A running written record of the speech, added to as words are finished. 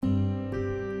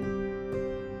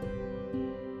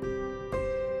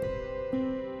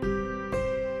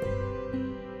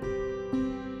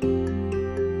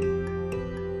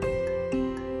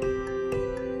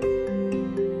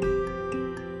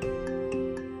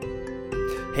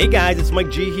Hey guys, it's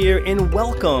Mike G here, and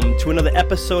welcome to another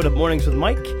episode of Mornings with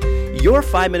Mike, your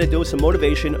 5-minute dose of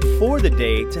motivation for the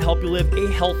day to help you live a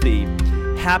healthy,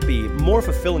 happy, more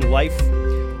fulfilling life.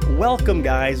 Welcome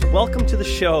guys, welcome to the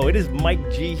show. It is Mike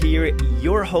G here,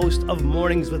 your host of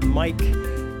Mornings with Mike.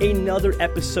 Another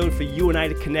episode for you and I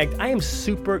to connect. I am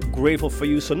super grateful for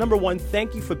you. So number one,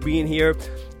 thank you for being here.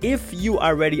 If you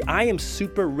are ready, I am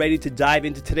super ready to dive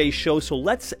into today's show. So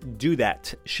let's do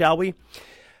that, shall we?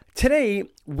 Today,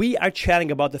 we are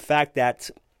chatting about the fact that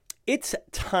it's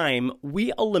time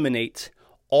we eliminate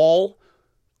all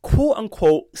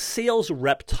quote-unquote sales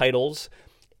rep titles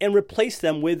and replace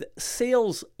them with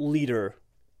sales leader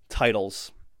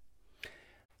titles.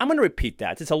 I'm going to repeat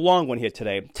that. It's a long one here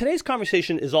today. Today's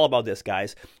conversation is all about this,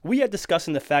 guys. We are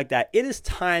discussing the fact that it is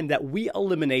time that we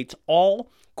eliminate all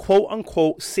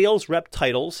quote-unquote sales rep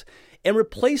titles and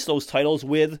replace those titles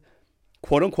with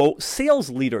quote-unquote sales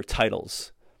leader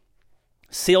titles.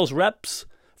 Sales reps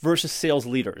versus sales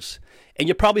leaders. And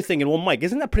you're probably thinking, well, Mike,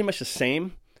 isn't that pretty much the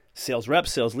same? Sales rep,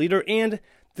 sales leader. And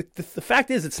the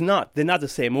fact is it's not. They're not the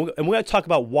same. And we're going to talk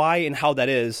about why and how that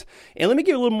is. And let me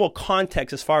give you a little more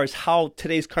context as far as how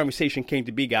today's conversation came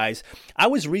to be, guys. I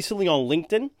was recently on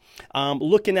LinkedIn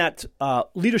looking at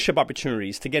leadership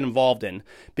opportunities to get involved in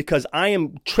because I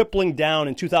am tripling down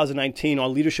in 2019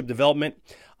 on leadership development.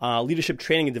 Leadership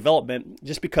training and development,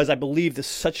 just because I believe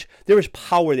there is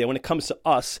power there when it comes to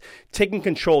us taking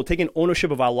control, taking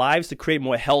ownership of our lives to create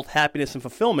more health, happiness, and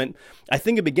fulfillment. I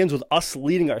think it begins with us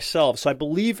leading ourselves. So I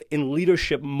believe in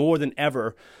leadership more than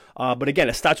ever. But again,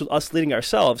 it starts with us leading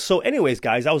ourselves. So anyways,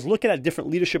 guys, I was looking at different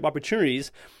leadership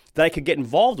opportunities that I could get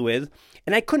involved with,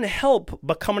 and I couldn't help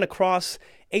but coming across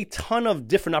a ton of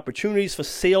different opportunities for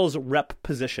sales rep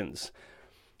positions.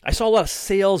 I saw a lot of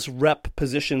sales rep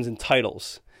positions and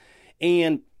titles.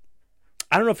 And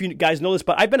I don't know if you guys know this,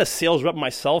 but I've been a sales rep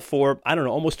myself for,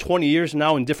 almost 20 years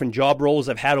now in different job roles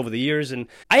I've had over the years. And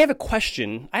I have a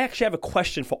question. I actually have a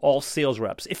question for all sales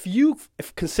reps. If you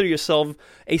consider yourself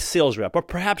a sales rep, or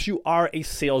perhaps you are a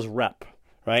sales rep,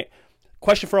 right?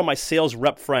 Question for all my sales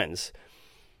rep friends.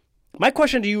 My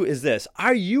question to you is this.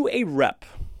 Are you a rep?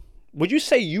 Would you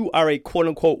say you are a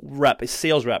quote-unquote rep, a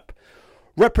sales rep,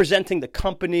 representing the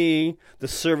company, the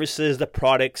services, the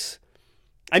products?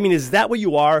 I mean, is that what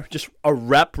you are? Just a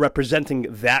rep representing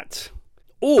that?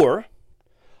 Or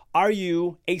are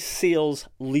you a sales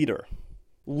leader?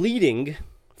 Leading,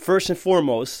 first and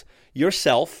foremost,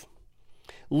 yourself,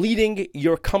 leading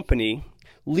your company,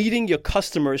 leading your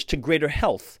customers to greater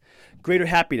health, greater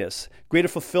happiness, greater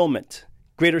fulfillment,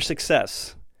 greater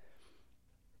success.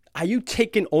 Are you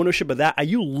taking ownership of that? Are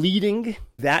you leading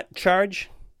that charge?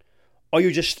 Or are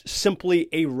you just simply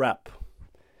a rep?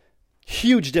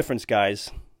 Huge difference, guys.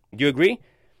 Do you agree?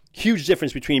 Huge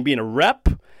difference between being a rep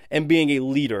and being a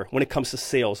leader when it comes to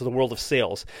sales, in the world of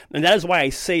sales. And that is why I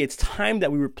say it's time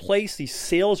that we replace these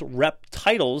sales rep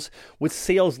titles with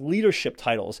sales leadership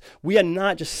titles. We are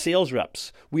not just sales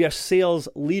reps. We are sales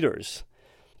leaders.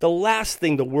 The last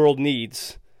thing the world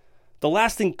needs, the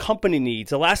last thing company needs,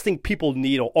 the last thing people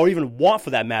need or even want for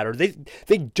that matter,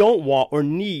 they don't want or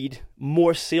need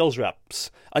more sales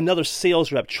reps, another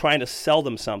sales rep trying to sell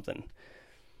them something.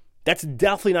 That's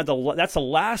definitely not that's the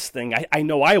last thing I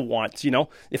know I want.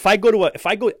 If I go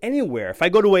anywhere, if I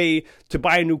go to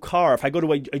buy a new car, if I go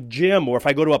to a gym, or if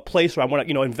I go to a place where I want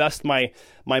to invest my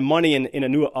money in a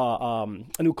new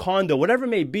condo, whatever it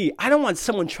may be, I don't want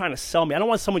someone trying to sell me. I don't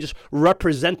want someone just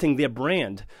representing their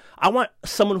brand. I want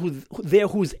someone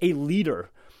who's a leader,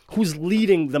 who's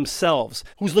leading themselves,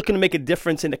 who's looking to make a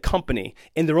difference in the company,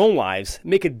 in their own lives,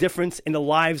 make a difference in the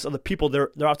lives of the people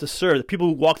they're out to serve, the people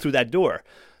who walk through that door.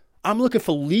 I'm looking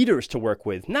for leaders to work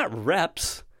with, not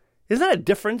reps. Isn't that a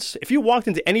difference? If you walked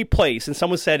into any place and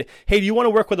someone said, hey, do you want to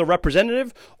work with a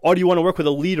representative or do you want to work with a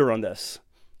leader on this?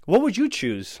 What would you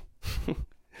choose?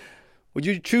 Would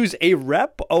you choose a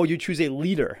rep or would you choose a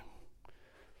leader?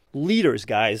 Leaders,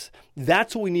 guys,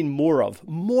 that's what we need more of,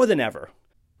 more than ever.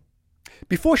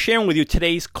 Before sharing with you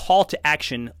today's call to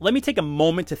action, let me take a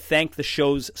moment to thank the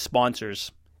show's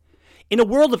sponsors. In a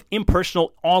world of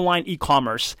impersonal online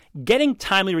e-commerce, getting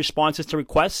timely responses to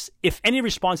requests, if any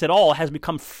response at all, has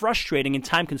become frustrating and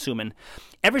time-consuming.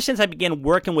 Ever since I began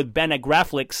working with Ben at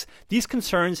Graflix, these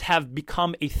concerns have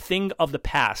become a thing of the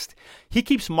past. He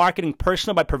keeps marketing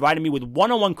personal by providing me with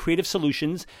one-on-one creative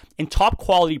solutions and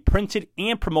top-quality printed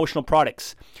and promotional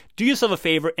products. Do yourself a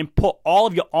favor and put all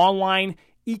of your online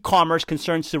e-commerce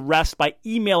concerns to rest by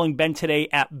emailing Ben today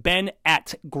at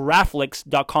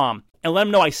ben@graflix.com. and let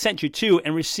them know I sent you too,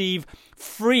 and receive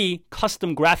free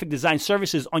custom graphic design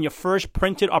services on your first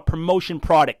printed or promotion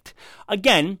product.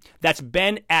 Again, that's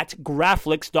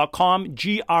ben@graflix.com,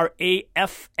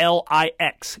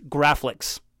 Graflix,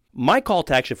 Graflix. My call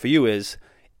to action for you is,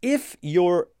 if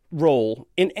your role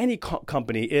in any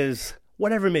company is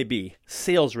whatever it may be,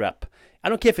 sales rep, I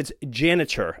don't care if it's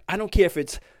janitor, I don't care if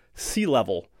it's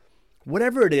C-level,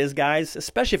 whatever it is, guys,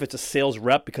 especially if it's a sales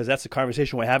rep, because that's the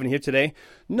conversation we're having here today,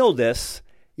 know this: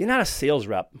 you're not a sales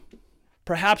rep.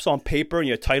 Perhaps on paper and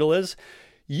your title is,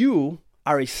 you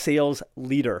are a sales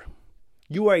leader.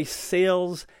 You are a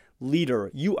sales leader.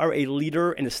 You are a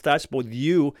leader, and it starts with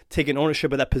you taking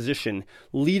ownership of that position,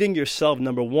 leading yourself,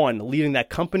 number one, leading that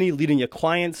company, leading your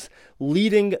clients,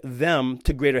 leading them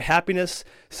to greater happiness,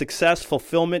 success,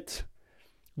 fulfillment.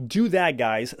 Do that,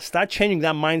 guys. Start changing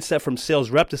that mindset from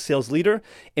sales rep to sales leader,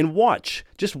 and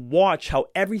just watch how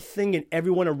everything and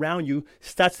everyone around you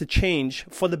starts to change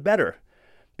for the better.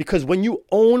 Because when you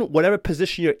own whatever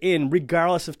position you're in,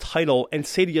 regardless of title, and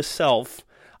say to yourself,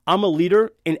 I'm a leader,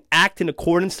 and act in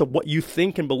accordance to what you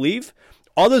think and believe,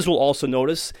 others will also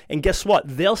notice, and guess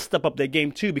what? They'll step up their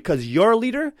game too, because you're a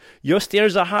leader, your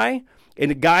standards are high,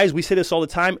 and guys, we say this all the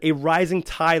time, a rising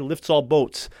tide lifts all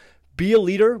boats. Be a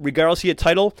leader, regardless of your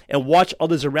title, and watch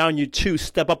others around you too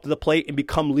step up to the plate and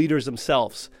become leaders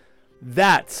themselves.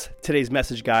 That's today's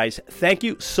message, guys. Thank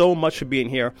you so much for being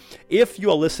here. If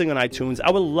you are listening on iTunes, I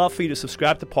would love for you to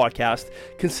subscribe to the podcast.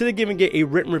 Consider giving it a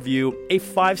written review, a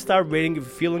 5-star rating if you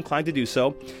feel inclined to do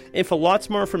so. And for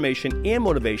lots more information and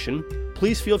motivation,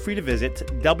 please feel free to visit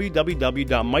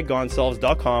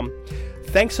www.mikegonsalves.com.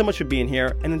 Thanks so much for being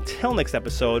here. And until next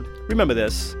episode, remember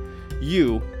this: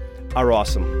 you are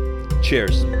awesome.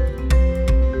 Cheers.